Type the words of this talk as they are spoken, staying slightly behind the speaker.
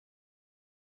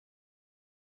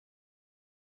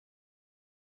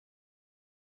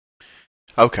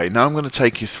Okay, now I'm going to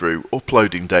take you through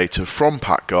uploading data from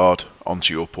PATGuard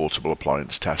onto your portable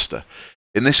appliance tester.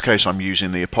 In this case I'm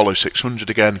using the Apollo 600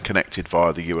 again, connected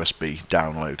via the USB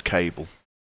download cable.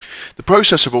 The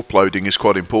process of uploading is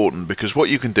quite important because what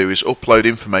you can do is upload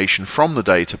information from the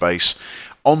database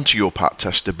onto your PAT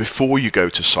tester before you go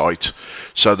to site,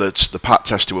 so that the PAT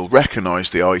tester will recognise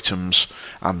the items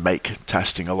and make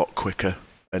testing a lot quicker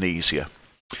and easier.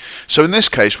 So in this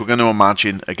case we're going to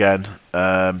imagine again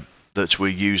that we're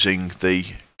using the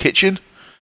kitchen,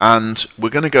 and we're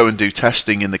going to go and do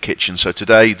testing in the kitchen. So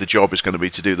today the job is going to be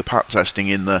to do the PAT testing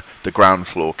in the ground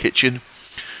floor kitchen.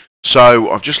 So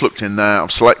I've just looked in there,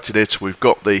 I've selected it, we've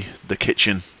got the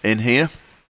kitchen in here.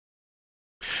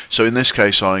 So in this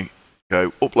case I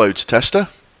go upload to tester,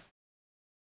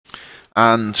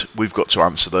 and we've got to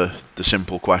answer the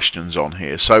simple questions on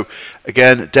here. So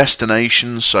again,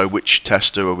 destinations, so which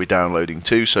tester are we downloading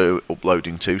to, so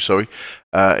uploading to, sorry.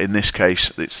 In this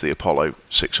case it's the Apollo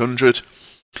 600,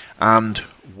 and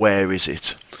where is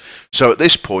it? So at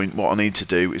this point what I need to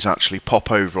do is actually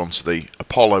pop over onto the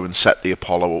Apollo and set the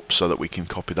Apollo up so that we can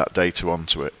copy that data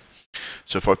onto it.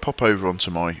 So if I pop over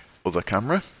onto my other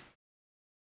camera,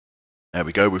 there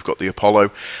we go, we've got the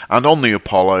Apollo, and on the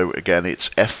Apollo again it's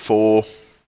F4,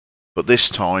 but this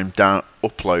time down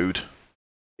upload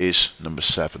is number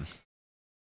 7.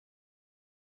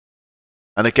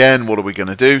 And again, what are we going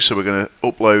to do? So we're going to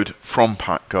upload from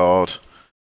PATGuard,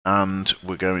 and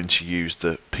we're going to use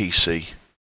the PC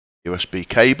USB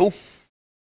cable.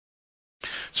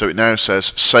 So it now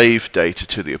says save data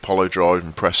to the Apollo drive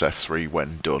and press F3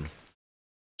 when done.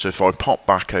 So if I pop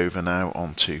back over now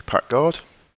onto PATGuard,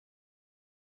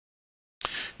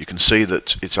 you can see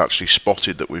that it's actually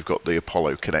spotted that we've got the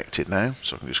Apollo connected now,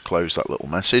 so I can just close that little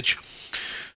message.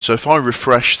 So if I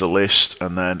refresh the list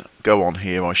and then go on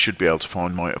here, I should be able to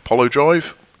find my Apollo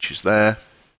drive, which is there.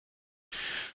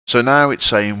 So now it's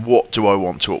saying, what do I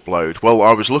want to upload? Well,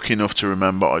 I was lucky enough to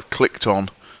remember I clicked on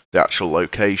the actual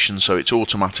location, so it's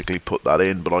automatically put that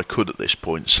in, but I could at this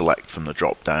point select from the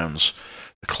drop downs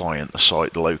the client, the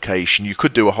site, the location. You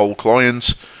could do a whole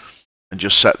client and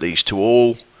just set these to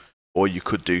all, or you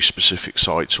could do specific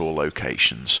sites or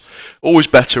locations. Always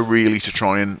better really to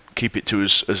try and keep it to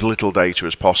as little data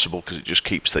as possible, because it just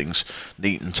keeps things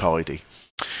neat and tidy.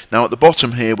 Now at the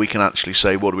bottom here we can actually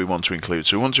say what do we want to include.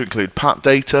 So we want to include PAT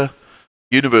data,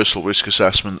 universal risk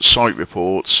assessment, site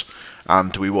reports,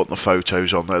 and we want the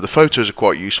photos on there. The photos are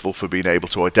quite useful for being able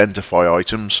to identify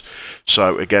items.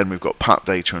 So again, we've got PAT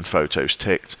data and photos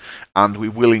ticked, and we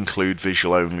will include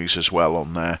visual onlys as well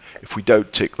on there. If we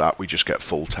don't tick that, we just get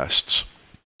full tests.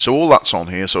 So all that's on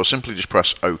here, so I'll simply just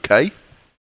press OK.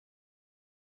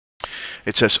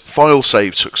 It says file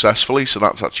saved successfully, so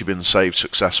that's actually been saved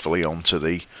successfully onto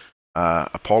the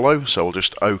Apollo, so I'll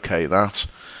just OK that.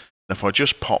 And if I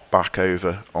just pop back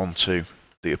over onto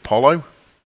the Apollo,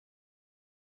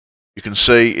 you can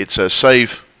see it says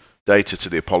save data to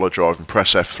the Apollo drive and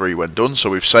press F3 when done. So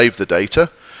we've saved the data,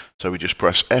 so we just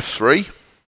press F3.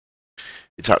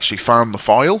 It's actually found the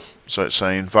file, so it's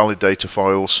saying valid data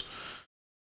files.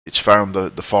 It's found the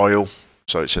file,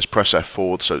 so it says press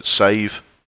F4, so it's save.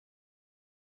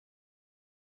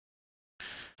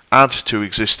 Add to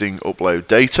existing upload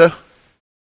data,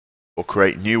 or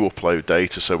create new upload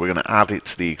data, so we're going to add it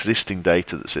to the existing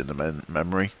data that's in the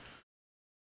memory.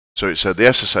 So it said the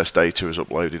SSS data is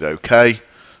uploaded OK,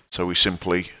 so we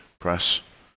simply press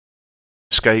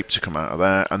escape to come out of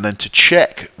there, and then to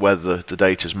check whether the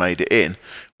data's made it in,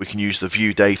 we can use the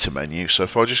view data menu. So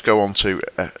if I just go on to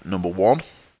number 1.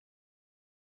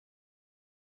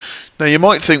 Now you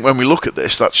might think when we look at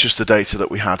this, that's just the data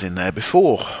that we had in there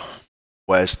before.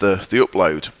 Where's the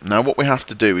upload? Now what we have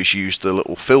to do is use the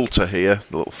little filter here,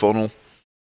 the little funnel,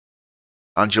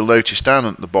 and you'll notice down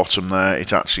at the bottom there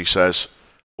it actually says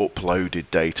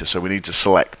uploaded data, so we need to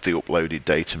select the uploaded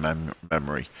data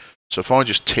memory. So if I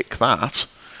just tick that,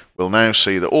 we'll now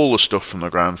see that all the stuff from the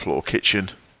ground floor kitchen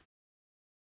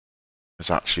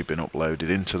has actually been uploaded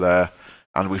into there,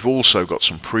 and we've also got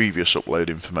some previous upload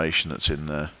information that's in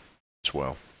there as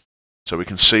well. So we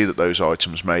can see that those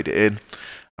items made it in,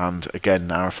 and again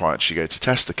now if I actually go to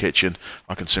test the kitchen,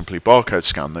 I can simply barcode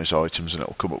scan those items and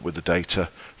it'll come up with the data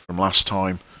from last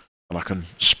time, and I can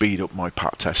speed up my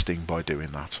PAT testing by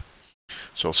doing that.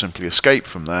 So I'll simply escape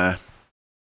from there,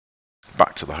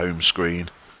 back to the home screen,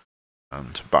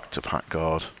 and back to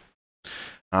PATGuard.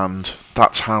 And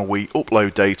that's how we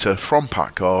upload data from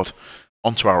PATGuard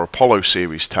onto our Apollo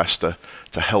series tester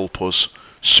to help us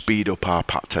speed up our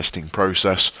PAT testing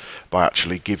process by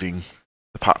actually giving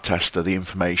the PAT tester the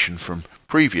information from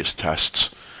previous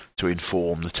tests to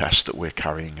inform the test that we're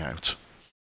carrying out.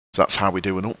 So that's how we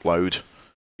do an upload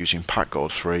using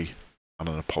PATGuard 3 and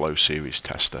an Apollo series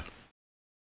tester.